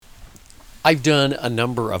I've done a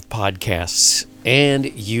number of podcasts and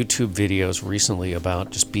YouTube videos recently about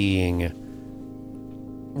just being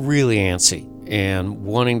really antsy and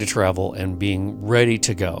wanting to travel and being ready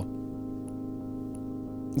to go.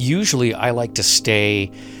 Usually I like to stay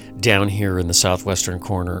down here in the southwestern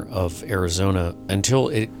corner of Arizona until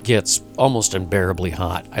it gets almost unbearably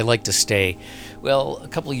hot. I like to stay, a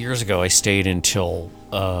couple of years ago I stayed until,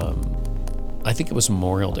 I think it was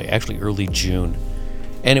Memorial Day, actually early June.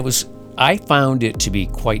 And I found it to be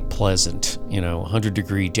quite pleasant,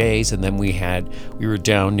 100-degree days. And then we were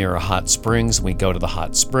down near a hot springs, and we go to the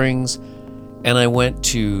hot springs. And I went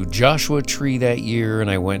to Joshua Tree that year,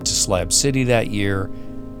 and I went to Slab City that year,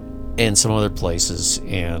 and some other places,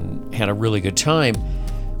 and had a really good time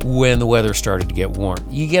when the weather started to get warm.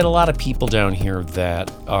 You get a lot of people down here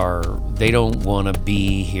that they don't want to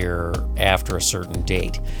be here after a certain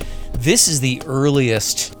date. This is the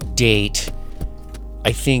earliest date,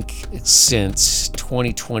 I think, since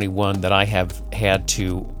 2021 that I have had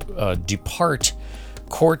to depart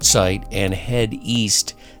Quartzsite and head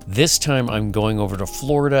east. This time I'm going over to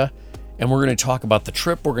Florida, and we're going to talk about the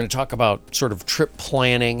trip. We're going to talk about sort of trip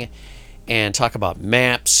planning and talk about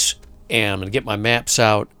maps. And I'm going to get my maps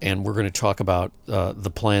out, and we're going to talk about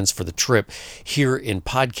the plans for the trip here in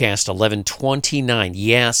podcast 1129.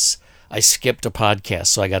 Yes, I skipped a podcast,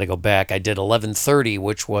 so I got to go back. I did 1130,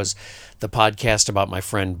 which was the podcast about my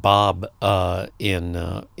friend Bob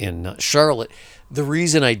in Charlotte. The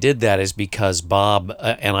reason I did that is because Bob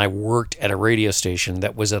and I worked at a radio station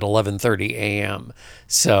that was at 11:30 a.m.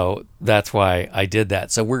 So that's why I did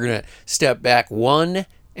that. So we're going to step back one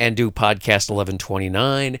and do podcast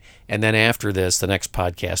 1129, and then after this, the next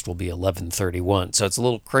podcast will be 1131. So it's a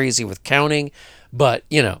little crazy with counting, but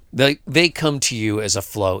they come to you as a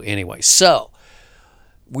flow anyway. So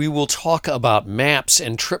we will talk about maps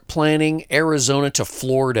and trip planning, Arizona to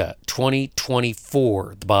Florida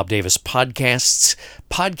 2024, the Bob Davis podcasts,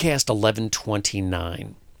 podcast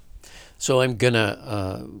 1129. So I'm going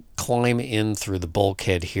to climb in through the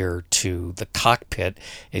bulkhead here to the cockpit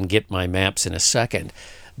and get my maps in a second.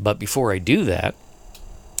 But before I do that,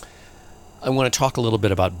 I want to talk a little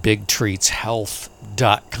bit about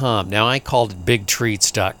BigTreatsHealth.com. Now, I called it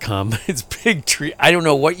BigTreats.com. It's Big Treat. I don't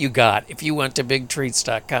know what you got if you went to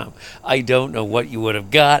BigTreats.com. I don't know what you would have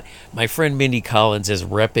got. My friend Mindy Collins is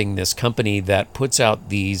repping this company that puts out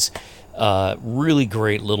these really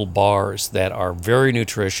great little bars that are very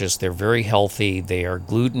nutritious. They're very healthy. They are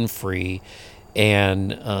gluten-free.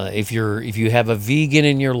 And if you have a vegan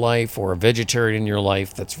in your life or a vegetarian in your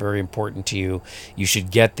life that's very important to you, you should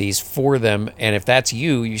get these for them. And if that's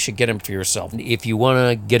you, you should get them for yourself. If you want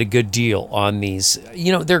to get a good deal on these,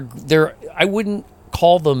 they're I wouldn't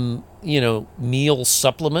call them meal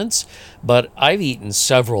supplements, but I've eaten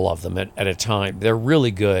several of them at a time. They're really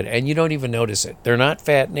good, and you don't even notice it. They're not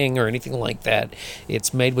fattening or anything like that.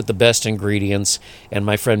 It's made with the best ingredients, and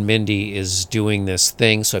my friend Mindy is doing this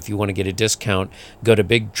thing, so if you want to get a discount, go to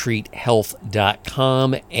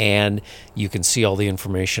BigTreatHealth.com, and you can see all the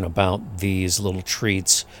information about these little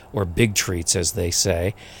treats, or big treats as they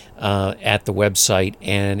say, at the website.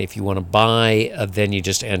 And if you want to buy, then you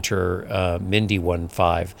just enter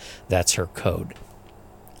Mindy15. That's her code.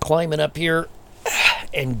 Climbing up here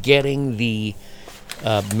and getting the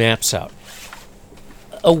maps out.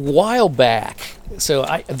 A while back, so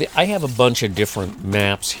I have a bunch of different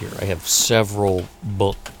maps here. I have several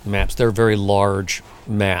book maps. They're very large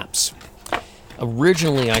maps.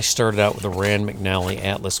 Originally, I started out with a Rand McNally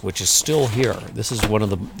Atlas, which is still here. This is one of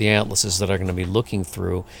the atlases that I'm going to be looking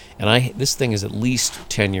through. And this thing is at least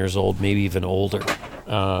 10 years old, maybe even older.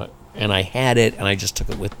 And I had it, and I just took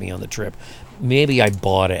it with me on the trip. Maybe I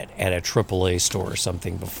bought it at a AAA store or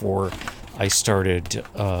something before I started,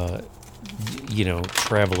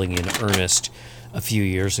 traveling in earnest a few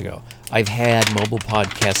years ago. I've had Mobile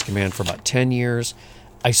Podcast Command for about 10 years.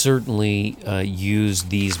 I certainly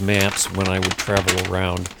used these maps when I would travel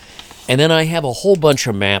around. And then I have a whole bunch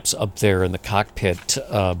of maps up there in the cockpit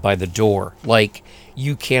by the door. Like,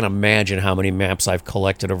 you can't imagine how many maps I've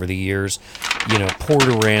collected over the years. Port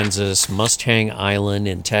Aransas, Mustang Island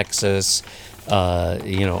in Texas,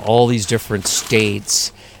 all these different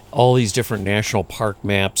states, all these different national park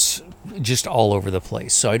maps, just all over the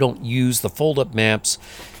place. So I don't use the fold-up maps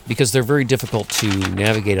because they're very difficult to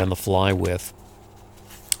navigate on the fly with.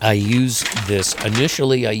 I use this.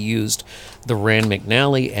 Initially, I used the Rand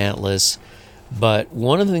McNally Atlas, but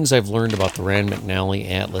one of the things I've learned about the Rand McNally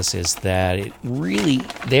Atlas is that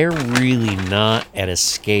they're really not at a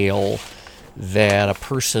scale that a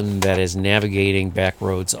person that is navigating back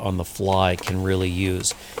roads on the fly can really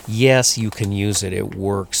use. Yes, you can use it. It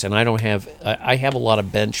works. And I have a lot of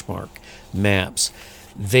benchmark maps.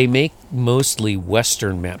 They make mostly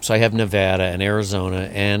Western maps. I have Nevada and Arizona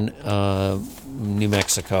and New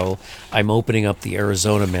Mexico. I'm opening up the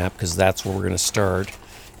Arizona map because that's where we're going to start,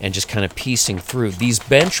 and just kind of piecing through these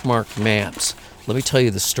benchmark maps. Let me tell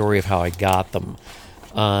you the story of how I got them.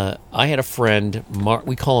 I had a friend,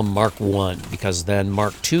 we call him Mark 1, because then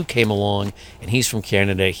Mark 2 came along, and he's from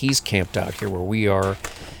Canada. He's camped out here where we are.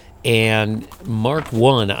 And Mark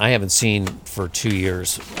 1, I haven't seen for 2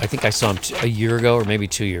 years. I think I saw him a year ago or maybe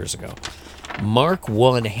 2 years ago. Mark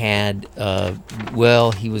 1 had,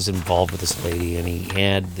 he was involved with this lady, and he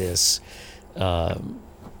had this,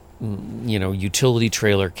 utility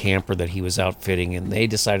trailer camper that he was outfitting, and they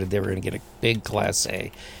decided they were going to get a big Class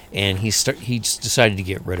A, and he just decided to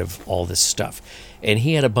get rid of all this stuff. And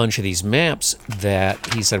he had a bunch of these maps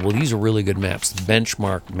that he said, well, these are really good maps,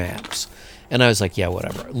 benchmark maps. And I was like, yeah,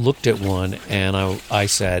 whatever. Looked at one, and I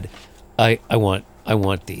said, I want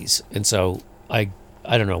these. And so I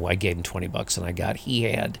don't know, I gave him $20, and I got, he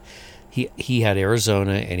had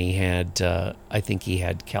Arizona, and he had, I think he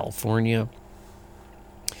had California.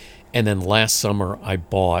 And then last summer I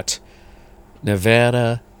bought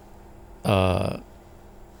Nevada. I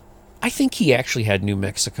think he actually had New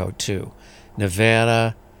Mexico too.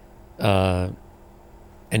 Nevada,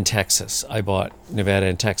 and Texas. I bought Nevada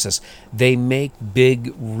and Texas. They make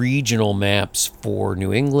big regional maps for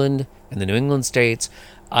New England and the New England states.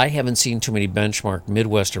 I haven't seen too many benchmark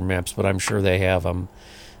Midwestern maps, but I'm sure they have them.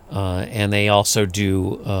 And they also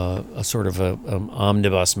do a sort of an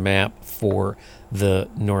omnibus map for the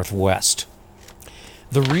Northwest.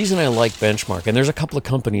 The reason I like benchmark, and there's a couple of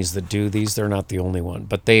companies that do these, they're not the only one,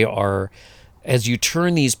 but they are, as you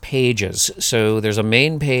turn these pages, so there's a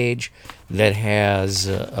main page that has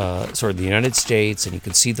sort of the United States, and you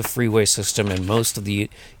can see the freeway system and most of the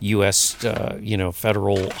U.S.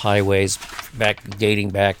 Federal highways, dating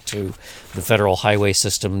back to the federal highway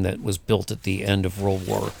system that was built at the end of World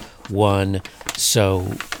War I.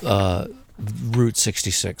 So Route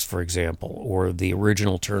 66, for example, or the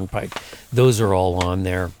original turnpike, those are all on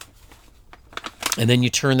there. And then you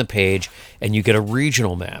turn the page and you get a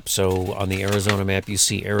regional map. So on the Arizona map, you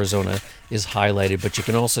see Arizona is highlighted, but you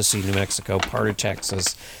can also see New Mexico, part of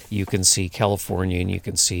Texas. You can see California, and you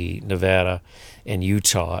can see Nevada and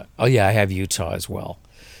Utah. Oh, yeah, I have Utah as well.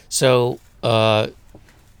 So then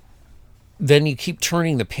you keep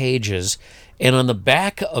turning the pages, and on the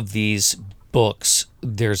back of these books,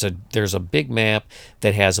 there's a big map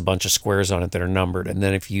that has a bunch of squares on it that are numbered, and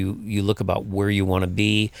then if you look about where you want to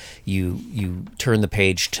be, you turn the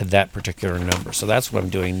page to that particular number. So that's what I'm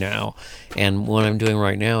doing now, and what I'm doing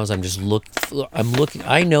right now is I'm looking.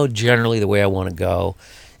 I know generally the way I want to go.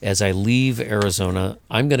 As I leave Arizona,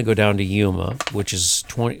 I'm going to go down to Yuma, which is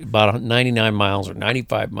about 99 miles or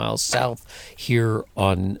 95 miles south here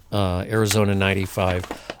on Arizona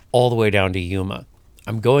 95, all the way down to Yuma.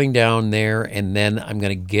 I'm going down there, and then I'm going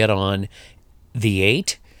to get on the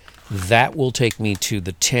 8. That will take me to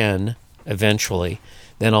the 10 eventually.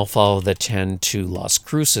 Then I'll follow the 10 to Las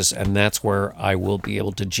Cruces, and that's where I will be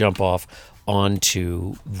able to jump off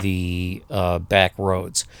onto the back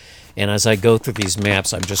roads. And as I go through these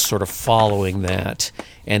maps, I'm just sort of following that.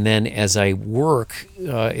 And then as I work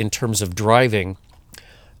in terms of driving,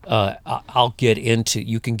 I'll get into,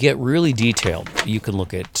 you can get really detailed. You can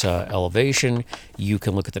look at elevation, you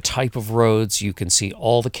can look at the type of roads, you can see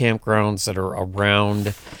all the campgrounds that are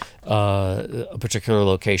around a particular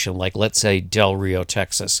location. Like, let's say Del Rio,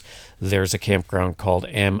 Texas, there's a campground called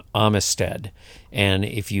Amistad. And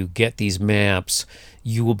if you get these maps,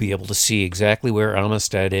 you will be able to see exactly where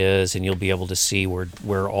Amistad is, and you'll be able to see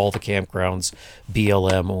where all the campgrounds,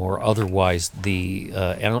 BLM or otherwise, the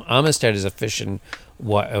Amistad is a fish and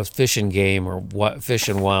game or fish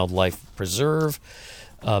and wildlife preserve.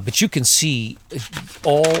 But you can see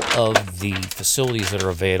all of the facilities that are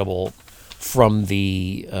available from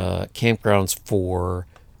the campgrounds for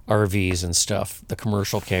RVs and stuff, the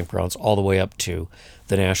commercial campgrounds, all the way up to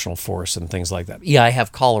the national forest and things like that. Yeah, I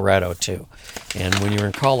have Colorado too. And when you're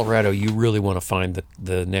in Colorado, you really want to find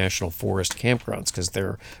the national forest campgrounds because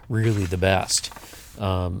they're really the best.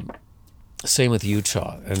 Same with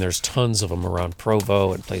Utah, and there's tons of them around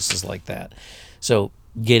Provo and places like that. So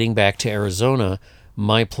getting back to Arizona,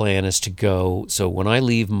 my plan is to go, so when I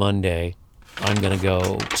leave Monday, I'm going to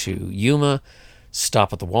go to Yuma,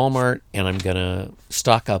 stop at the Walmart, and I'm going to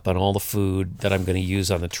stock up on all the food that I'm going to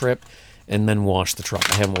use on the trip, and then wash the truck.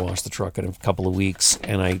 I haven't washed the truck in a couple of weeks,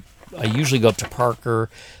 and I I usually go up to Parker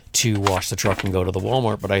to wash the truck and go to the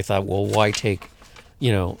Walmart, but I thought, well, why take,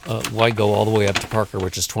 why go all the way up to Parker,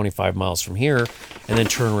 which is 25 miles from here, and then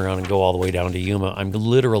turn around and go all the way down to Yuma?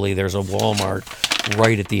 There's a Walmart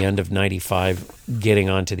right at the end of 95 getting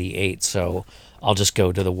onto the 8, so I'll just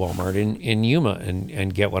go to the Walmart in Yuma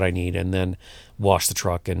and get what I need, and then wash the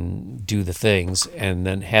truck and do the things, and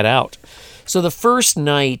then head out. So the first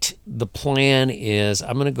night, the plan is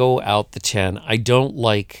I'm going to go out the 10. I don't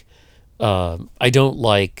like the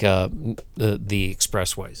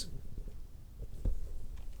expressways.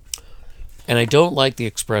 And I don't like the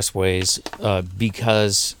expressways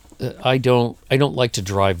because I don't like to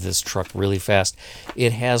drive this truck really fast.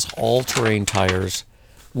 It has all-terrain tires,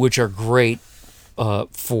 which are great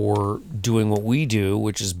for doing what we do,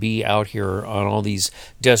 which is be out here on all these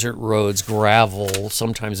desert roads, gravel,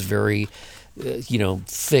 sometimes very,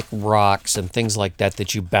 thick rocks and things like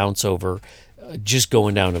that you bounce over, just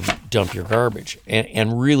going down to dump your garbage,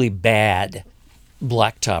 and really bad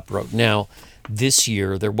blacktop road. Now, this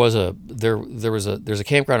year there's a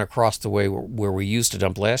campground across the way where we used to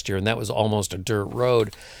dump last year, and that was almost a dirt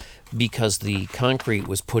road because the concrete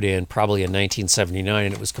was put in probably in 1979,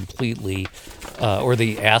 and it was completely, or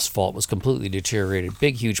the asphalt was completely deteriorated,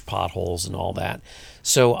 big huge potholes and all that.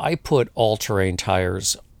 So I put all-terrain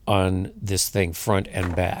tires on this thing front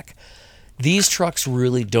and back. These trucks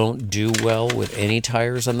really don't do well with any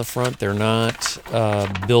tires on the front. They're not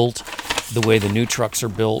built the way the new trucks are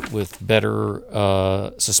built, with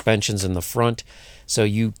better suspensions in the front. So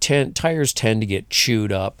tires tend to get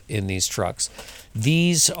chewed up in these trucks.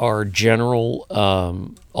 These are general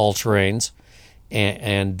all-terrains,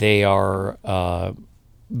 and they are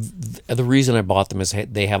the reason I bought them is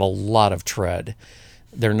they have a lot of tread.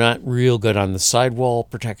 They're not real good on the sidewall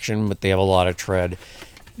protection, but they have a lot of tread.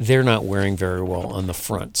 They're not wearing very well on the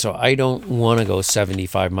front. So I don't want to go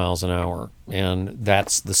 75 miles an hour, and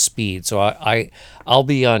that's the speed. So I'll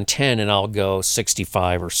be on 10 and I'll go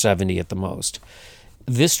 65 or 70 at the most.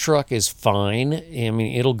 This truck is fine. I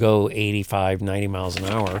mean, it'll go 85, 90 miles an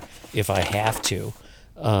hour if I have to.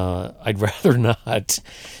 I'd rather not,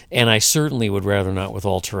 and I certainly would rather not with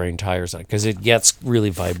all-terrain tires on it, because it gets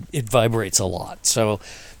really it vibrates a lot. So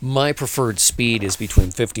my preferred speed is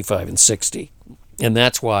between 55 and 60, and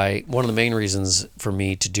that's why one of the main reasons for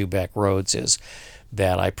me to do back roads is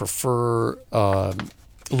that I prefer low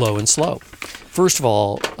and slow. First of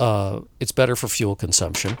all, it's better for fuel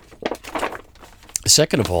consumption.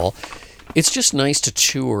 Second of all, it's just nice to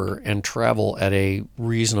tour and travel at a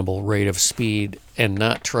reasonable rate of speed and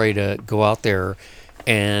not try to go out there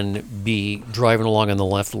and be driving along in the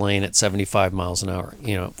left lane at 75 miles an hour.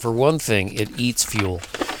 For one thing, it eats fuel.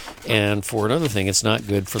 And for another thing, it's not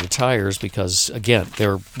good for the tires because, again,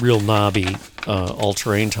 they're real knobby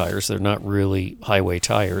all-terrain tires. They're not really highway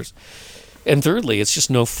tires. And thirdly, it's just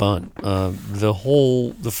no fun.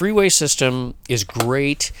 The freeway system is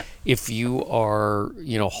great if you are,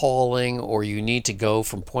 hauling, or you need to go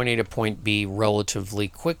from point A to point B relatively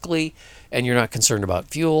quickly and you're not concerned about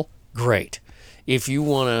fuel. Great. If you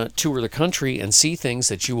want to tour the country and see things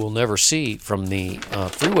that you will never see from the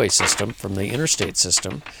freeway system, from the interstate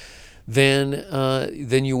system,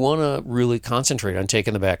 then you want to really concentrate on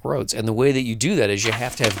taking the back roads. And the way that you do that is you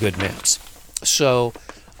have to have good maps. So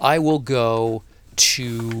I will go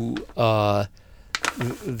to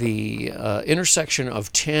the intersection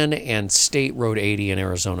of 10 and State Road 80 in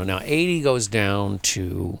Arizona. Now, 80 goes down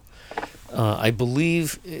to, I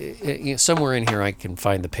believe, somewhere in here I can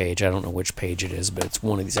find the page. I don't know which page it is, but it's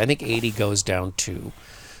one of these. I think 80 goes down to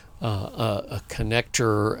a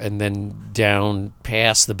connector and then down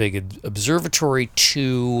past the big observatory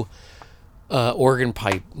to Organ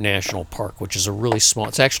Pipe National Park, which is a really small,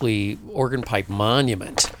 it's actually Organ Pipe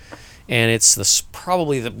Monument, and it's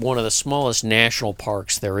probably one of the smallest national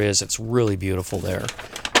parks there is. It's really beautiful there.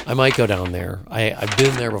 I might go down there. I've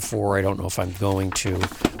been there before. I don't know if I'm going to.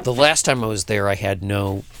 The last time I was there, I had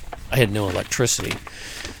no electricity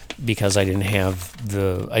because I didn't have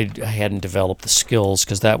I hadn't developed the skills,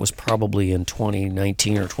 because that was probably in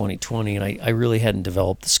 2019 or 2020, and I really hadn't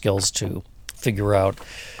developed the skills to figure out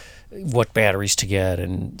what batteries to get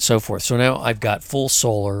and so forth. So now I've got full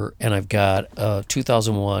solar, and I've got a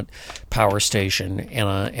 2,000 watt power station,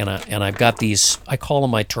 and I've got these, I call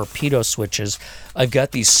them my torpedo switches. I've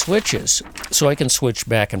got these switches so I can switch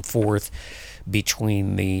back and forth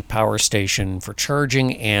between the power station for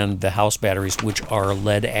charging and the house batteries, which are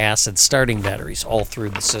lead acid starting batteries all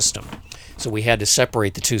through the system. So we had to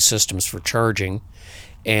separate the two systems for charging,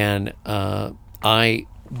 and I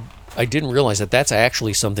didn't realize that that's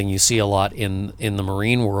actually something you see a lot in the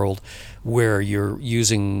marine world, where you're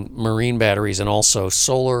using marine batteries and also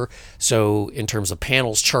solar. So in terms of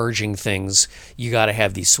panels charging things, you got to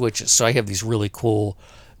have these switches. So I have these really cool,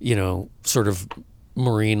 sort of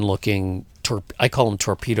marine looking, I call them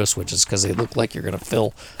torpedo switches because they look like you're going to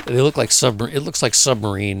fill, they look like submarine, it looks like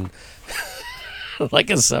submarine, like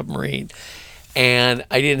a submarine. And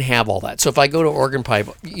I didn't have all that. So if I go to Organ Pipe,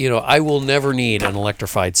 I will never need an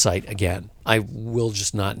electrified site again. I will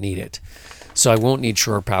just not need it. So I won't need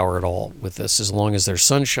shore power at all with this, as long as there's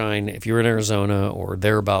sunshine. If you're in Arizona or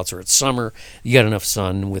thereabouts, or it's summer, you got enough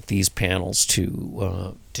sun with these panels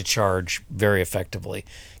to charge very effectively,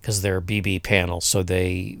 because they're BB panels, so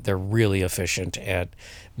they're really efficient at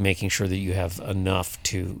making sure that you have enough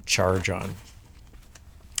to charge on.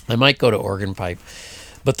 I might go to Organ Pipe,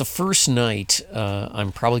 but the first night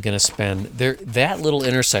I'm probably going to spend there. That little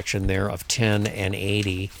intersection there of 10 and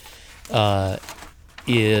 80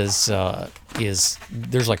 is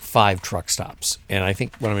there's like 5 truck stops, and I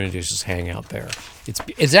think what I'm going to do is just hang out there.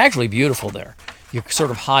 It's actually beautiful there. You're sort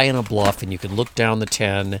of high in a bluff, and you can look down the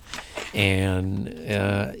 10, and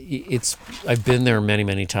I've been there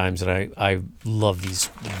many times, and I love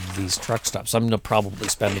these truck stops. I'm going to probably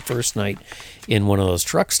spend the first night in one of those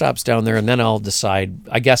truck stops down there, and then I'll decide.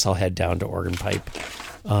 I guess I'll head down to Organ Pipe,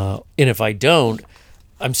 and if I don't,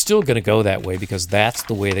 I'm still going to go that way, because that's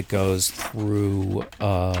the way that goes through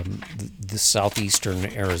the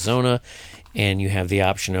southeastern Arizona, and you have the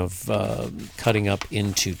option of cutting up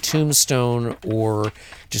into Tombstone, or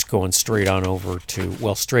just going straight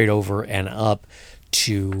over and up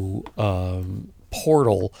to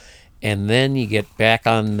Portal, and then you get back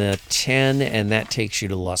on the 10, and that takes you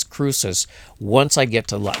to Las Cruces. Once I get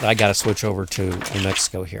to, I got to switch over to New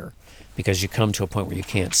Mexico here, because you come to a point where you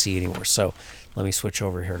can't see anymore. So let me switch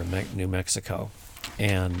over here to New Mexico,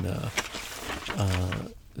 and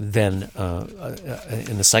then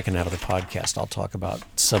in the second half of the podcast, I'll talk about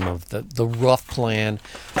some of the rough plan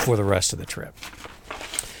for the rest of the trip.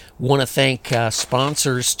 Want to thank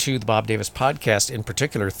sponsors to the Bob Davis podcast, in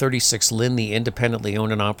particular 36 Lynn, the independently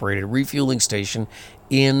owned and operated refueling station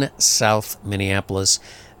in South Minneapolis.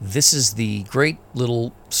 This is the great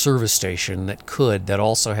little service station that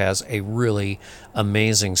also has a really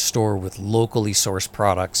amazing store with locally sourced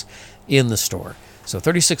products in the store. So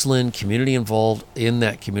 36 Lynn, community involved in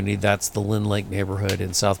that community. That's the Lynn Lake neighborhood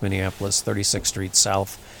in South Minneapolis, 36th Street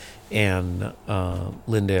South and South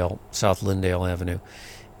Lindale Avenue.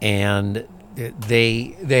 And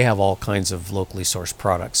they have all kinds of locally sourced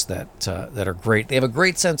products that are great. They have a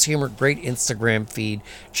great sense of humor, great Instagram feed.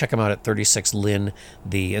 Check them out at 36 Lynn,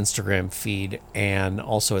 the Instagram feed, and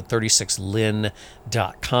also at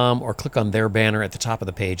 36lynn.com, or click on their banner at the top of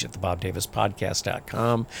the page at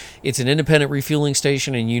thebobdavispodcast.com. It's an independent refueling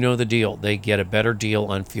station, and you know the deal. They get a better deal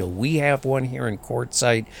on fuel. We have one here in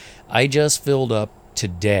Quartzsite. I just filled up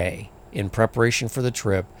today in preparation for the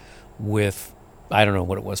trip with, I don't know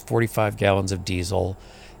what it was, 45 gallons of diesel,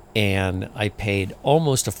 and I paid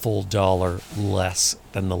almost a full $1 less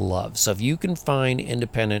than the Love. So if you can find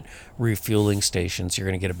independent refueling stations, you're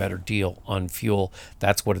going to get a better deal on fuel.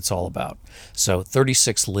 That's what it's all about. So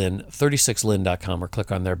 36 Lynn, 36lynn.com, or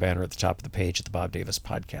click on their banner at the top of the page at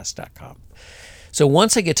thebobdavispodcast.com. So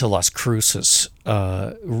once I get to Las Cruces,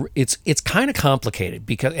 it's kind of complicated,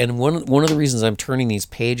 because, and one of the reasons I'm turning these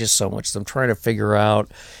pages so much is I'm trying to figure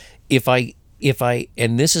out if I,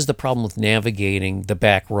 and this is the problem with navigating the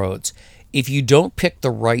back roads. If you don't pick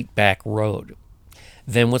the right back road,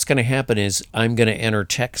 then what's going to happen is I'm going to enter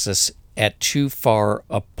Texas at too far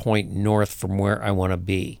a point north from where I want to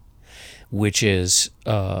be, which is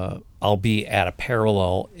I'll be at a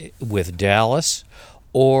parallel with Dallas,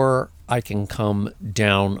 or I can come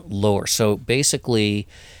down lower. So basically,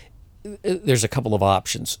 there's a couple of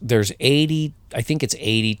options. There's 80, I think it's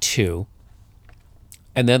 82.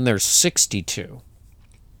 And then there's 62.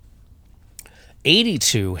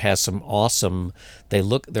 82 has some awesome, they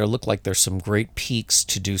look like there's some great peaks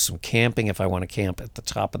to do some camping if I want to camp at the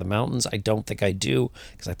top of the mountains. I don't think I do,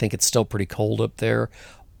 because I think it's still pretty cold up there.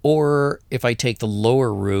 Or if I take the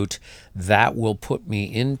lower route, that will put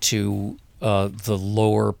me into the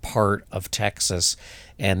lower part of Texas,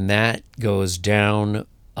 and that goes down.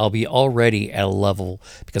 I'll be already at a level,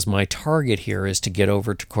 because my target here is to get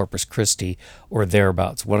over to Corpus Christi or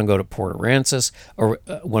thereabouts. Want to go to Port Aransas, or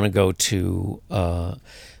want to go to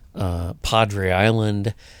Padre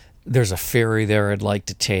Island. There's a ferry there I'd like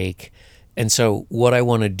to take. And so what I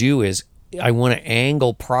want to do is I want to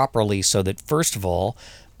angle properly so that, first of all,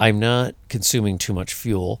 I'm not consuming too much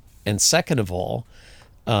fuel. And second of all,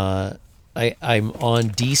 I'm on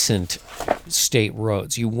decent state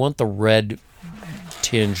roads. You want the red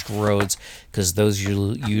tinged roads because those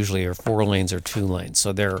usually are 4 lanes or 2 lanes.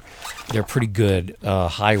 So they're pretty good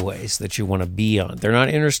highways that you want to be on. They're not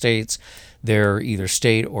interstates. They're either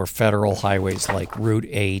state or federal highways like Route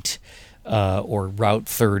 8 or Route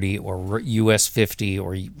 30 or US 50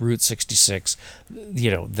 or Route 66.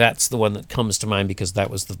 That's the one that comes to mind because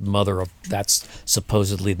that's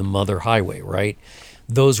supposedly the mother highway, right?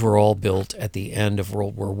 Those were all built at the end of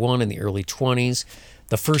World War I in the early 20s.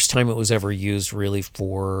 The first time it was ever used really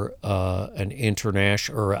for an interstate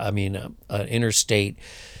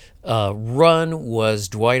run was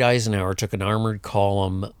Dwight Eisenhower took an armored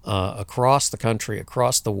column across the country,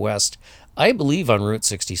 across the West, I believe on Route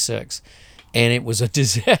 66. And it was a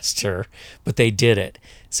disaster, but they did it.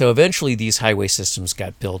 So eventually these highway systems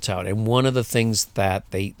got built out. And one of the things that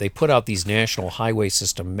they put out these national highway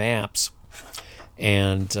system maps,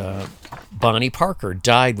 and Bonnie Parker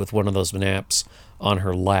died with one of those maps on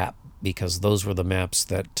her lap because those were the maps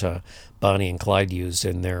that Bonnie and Clyde used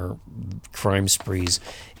in their crime sprees,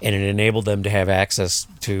 and it enabled them to have access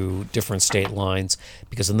to different state lines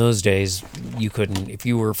because in those days you couldn't, if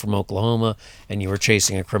you were from Oklahoma and you were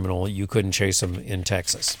chasing a criminal, you couldn't chase them in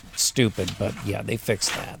Texas. Stupid, but yeah, they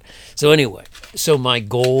fixed that. So anyway, my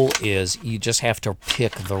goal is you just have to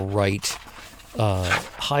pick the right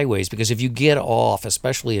highways, because if you get off,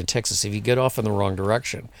 especially in Texas, if you get off in the wrong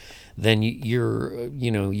direction, then you're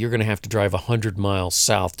going to have to drive 100 miles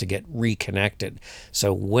south to get reconnected.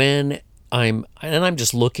 So when I'm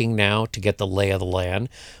just looking now to get the lay of the land,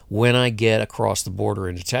 when I get across the border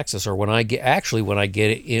into Texas, or when I get to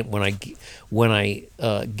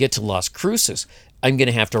Las Cruces, I'm going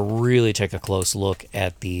to have to really take a close look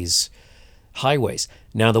at these highways.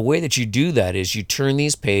 Now, the way that you do that is you turn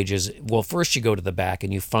these pages. Well, first you go to the back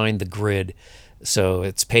and you find the grid. So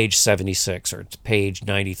it's page 76 or it's page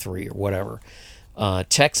 93 or whatever.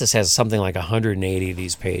 Texas has something like 180 of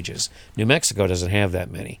these pages. New Mexico doesn't have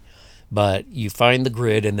that many. But you find the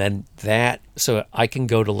grid, and then so I can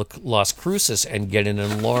go to Las Cruces and get an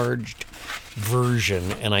enlarged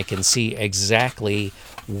version, and I can see exactly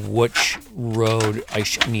which road I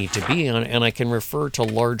need to be on, and I can refer to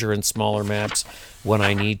larger and smaller maps when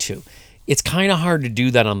I need to. It's kind of hard to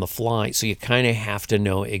do that on the fly, so you kind of have to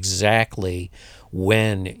know exactly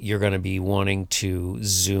when you're going to be wanting to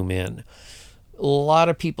zoom in. A lot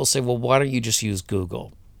of people say, well, why don't you just use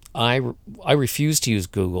Google? I refuse to use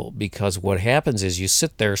Google because what happens is you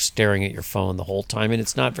sit there staring at your phone the whole time, and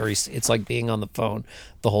it's like being on the phone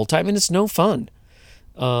the whole time, and it's no fun.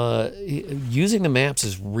 Using the maps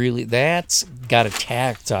that's got a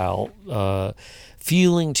tactile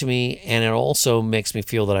feeling to me, and it also makes me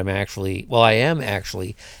feel that I am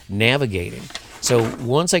actually navigating. So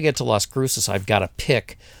once I get to Las Cruces, I've got to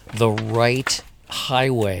pick the right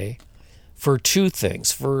highway for two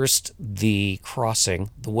things. First, the crossing.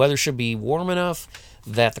 The weather should be warm enough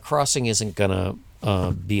that the crossing isn't going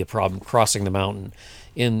to be a problem, crossing the mountain.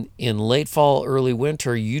 In late fall, early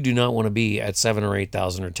winter, you do not want to be at 7,000 or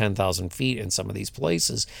 8,000 or 10,000 feet in some of these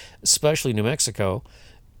places, especially New Mexico,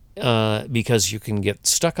 because you can get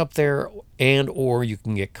stuck up there or you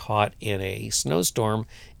can get caught in a snowstorm,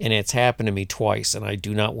 and it's happened to me twice, and I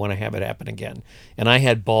do not want to have it happen again. And I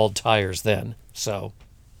had bald tires then, so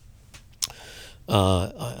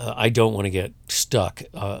I don't want to get stuck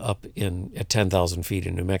up at 10,000 feet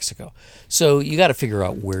in New Mexico. So you got to figure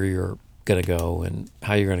out where you're going to go and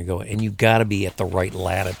how you're going to go, and you got to be at the right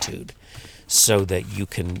latitude so that you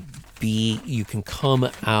can come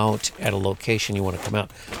out at a location you want to come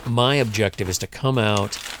out. My objective is to come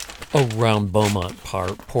out around Beaumont,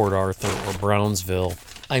 Port Arthur, or Brownsville.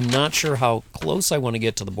 I'm not sure how close I want to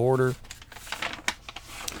get to the border,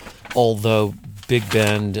 although Big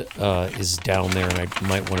Bend is down there, and I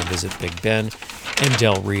might want to visit Big Bend. And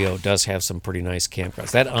Del Rio does have some pretty nice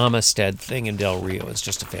campgrounds. That Amistad thing in Del Rio is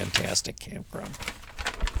just a fantastic campground.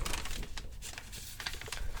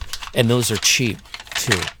 And those are cheap,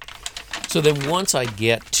 too. So then once I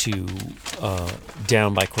get to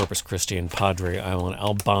down by Corpus Christi and Padre Island,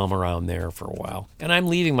 I'll bomb around there for a while. And I'm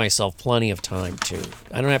leaving myself plenty of time, too.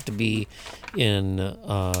 I don't have to be in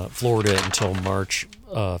Florida until March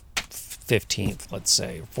 15th, let's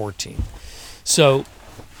say, or 14th. So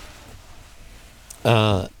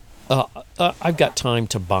I've got time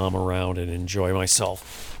to bomb around and enjoy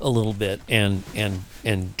myself a little bit and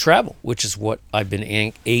travel, which is what I've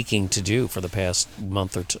been aching to do for the past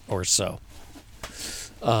month or so.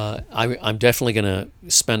 I'm definitely going to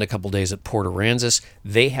spend a couple days at Port Aransas.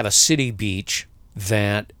 They have a city beach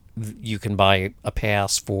that you can buy a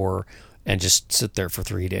pass for and just sit there for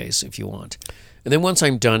 3 days if you want. And then once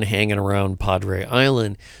I'm done hanging around Padre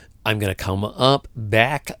Island, I'm going to come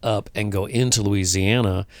back up and go into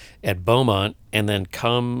Louisiana at Beaumont, and then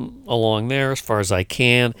come along there as far as I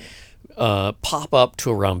can, pop up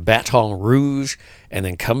to around Baton Rouge, and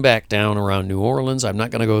then come back down around New Orleans. I'm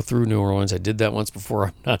not going to go through New Orleans. I did that once before.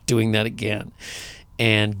 I'm not doing that again.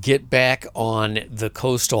 And get back on the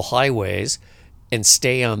coastal highways and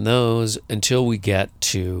stay on those until we get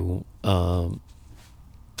to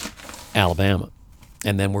Alabama.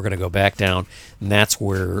 And then we're going to go back down, and that's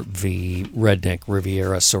where the Redneck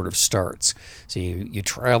Riviera sort of starts. So you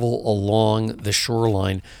travel along the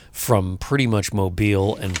shoreline from pretty much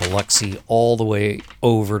Mobile and Biloxi all the way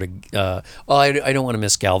over to, I don't want to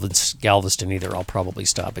miss Galveston either. I'll probably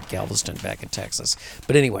stop at Galveston back in Texas.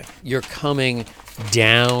 But anyway, you're coming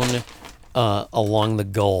down along the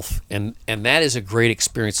Gulf, and that is a great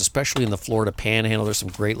experience, especially in the Florida Panhandle. There's some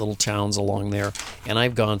great little towns along there, and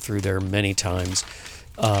I've gone through there many times,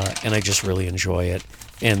 and I just really enjoy it.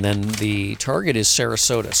 And then the target is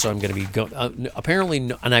Sarasota, so I'm going to be going. Apparently,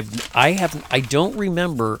 and I don't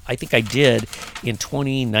remember. I think I did in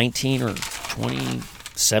 2019 or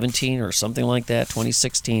 2017 or something like that.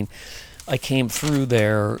 2016, I came through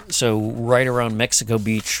there. So right around Mexico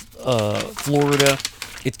Beach, Florida.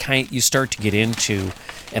 You start to get into,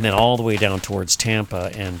 and then all the way down towards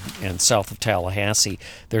Tampa and south of Tallahassee,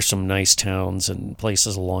 there's some nice towns and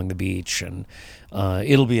places along the beach, and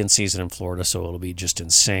it'll be in season in Florida, so it'll be just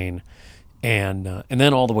insane. And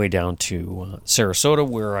then all the way down to Sarasota,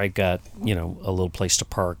 where I got a little place to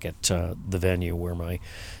park at the venue where my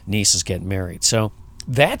niece is getting married. So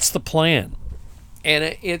that's the plan,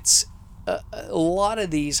 and it's. A lot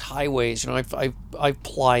of these highways, I've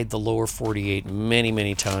plied the lower 48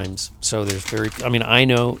 many times. So I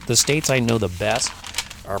know the states I know the best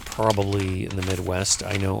are probably in the Midwest.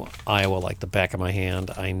 I know Iowa like the back of my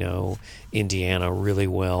hand. I know Indiana really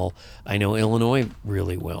well. I know Illinois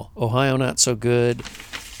really well. Ohio not so good,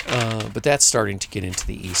 but that's starting to get into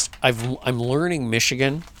the east. I'm learning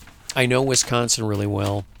Michigan. I know Wisconsin really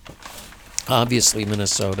well. Obviously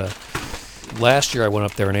Minnesota. Last year I went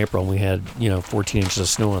up there in April and we had 14 inches of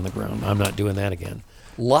snow on the ground. I'm not doing that again.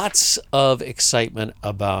 Lots of excitement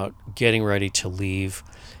about getting ready to leave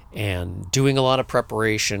and doing a lot of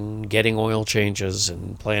preparation, getting oil changes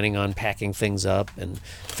and planning on packing things up, and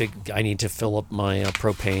I need to fill up my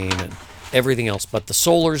propane and everything else. But the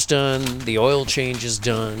solar's done, the oil change is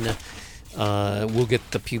done. We'll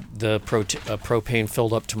get the propane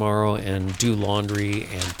filled up tomorrow and do laundry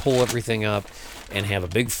and pull everything up and have a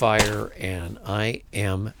big fire, and I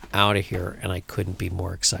am out of here, and I couldn't be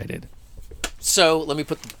more excited. So let me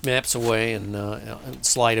put the maps away and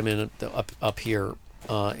slide them in up here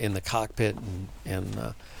in the cockpit,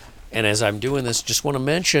 and as I'm doing this, just want to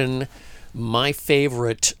mention my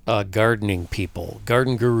favorite gardening people,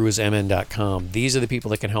 GardenGurusMN.com. These are the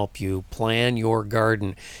people that can help you plan your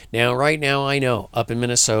garden. Now, right now, I know up in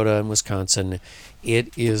Minnesota and Wisconsin,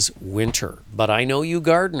 it is winter, but I know you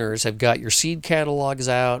gardeners have got your seed catalogs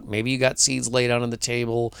out. Maybe you got seeds laid out on the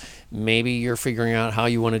table. Maybe you're figuring out how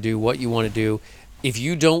you want to do what you want to do. If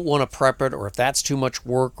you don't want to prep it, or if that's too much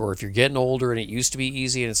work, or if you're getting older and it used to be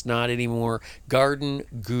easy and it's not anymore, Garden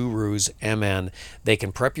Gurus MN. They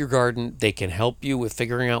can prep your garden. They can help you with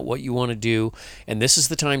figuring out what you want to do. And this is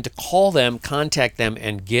the time to call them, contact them,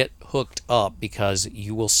 and get hooked up, because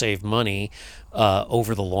you will save money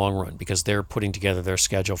over the long run, because they're putting together their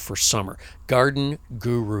schedule for summer. Garden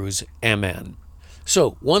Gurus MN.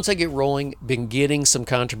 So once I get rolling, been getting some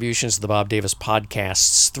contributions to the Bob Davis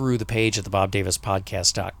podcasts through the page at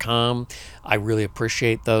thebobdavispodcast.com. I really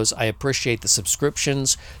appreciate those. I appreciate the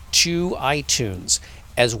subscriptions to iTunes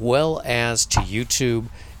as well as to YouTube,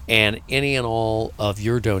 and any and all of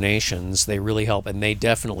your donations. They really help, and they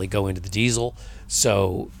definitely go into the diesel.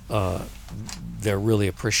 So they're really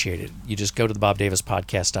appreciated. You just go to the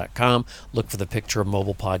BobDavisPodcast.com, look for the picture of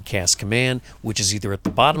Mobile Podcast Command, which is either at the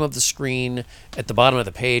bottom of the screen, at the bottom of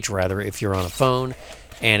the page, rather, if you're on a phone,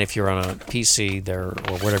 and if you're on a PC, or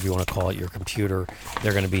whatever you want to call it, your computer,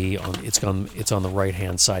 they're going to be on. It's on the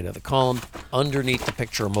right-hand side of the column, underneath the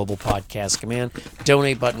picture of Mobile Podcast Command.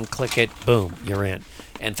 Donate button, click it, boom, you're in.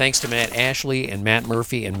 And thanks to Matt Ashley and Matt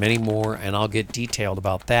Murphy and many more, and I'll get detailed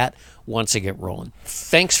about that once I get rolling.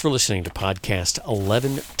 Thanks for listening to podcast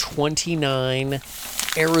 1129,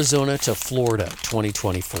 Arizona to Florida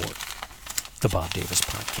 2024, the Bob Davis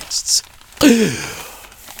Podcasts.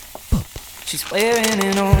 She's wearing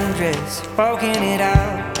an old dress, walking it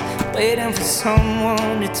out, waiting for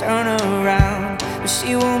someone to turn her around. But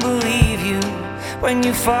she won't believe you when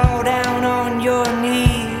you fall down on your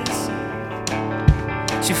knees.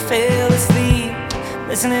 She fell asleep,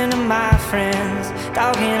 listening to my friends,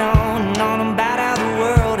 talking on and on about how the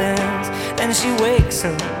world ends. And she wakes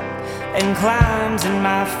up and climbs in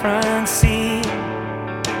my front seat.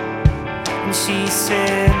 And she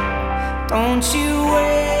said, don't you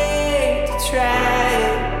wait to try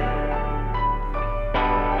it.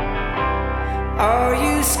 Are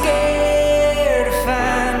you scared to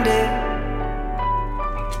find it?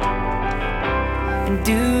 And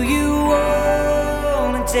do you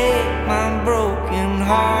wanna take my broken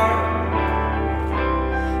heart?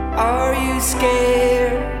 Are you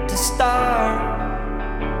scared to start?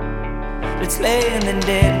 Let's lay in the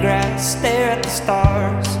dead grass, stare at the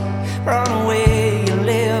stars. Run away, you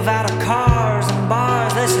live out of cars and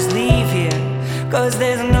bars. Let's just leave here, 'cause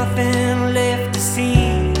there's nothing left to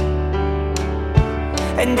see.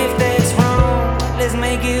 And if that's wrong, let's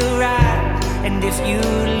make it right. And if you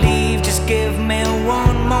leave, just give me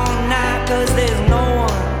one more night. 'Cause there's no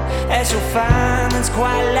one that you'll find that's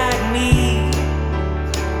quite like me.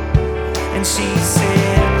 And she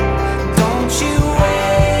said, don't you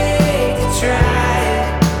wait to try it.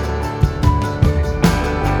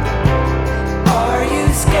 Are you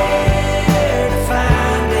scared to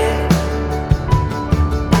find it?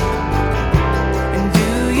 And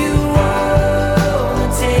do you wanna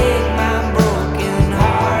take my broken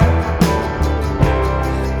heart?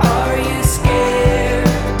 Are you scared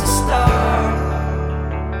to start?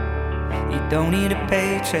 You don't need a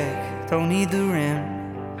paycheck, don't need the rent.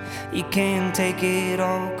 You can't take it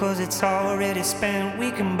all, 'cause it's already spent. We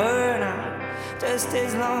can burn out just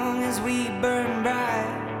as long as we burn bright.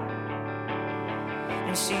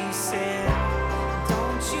 And she said,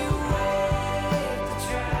 don't you wait.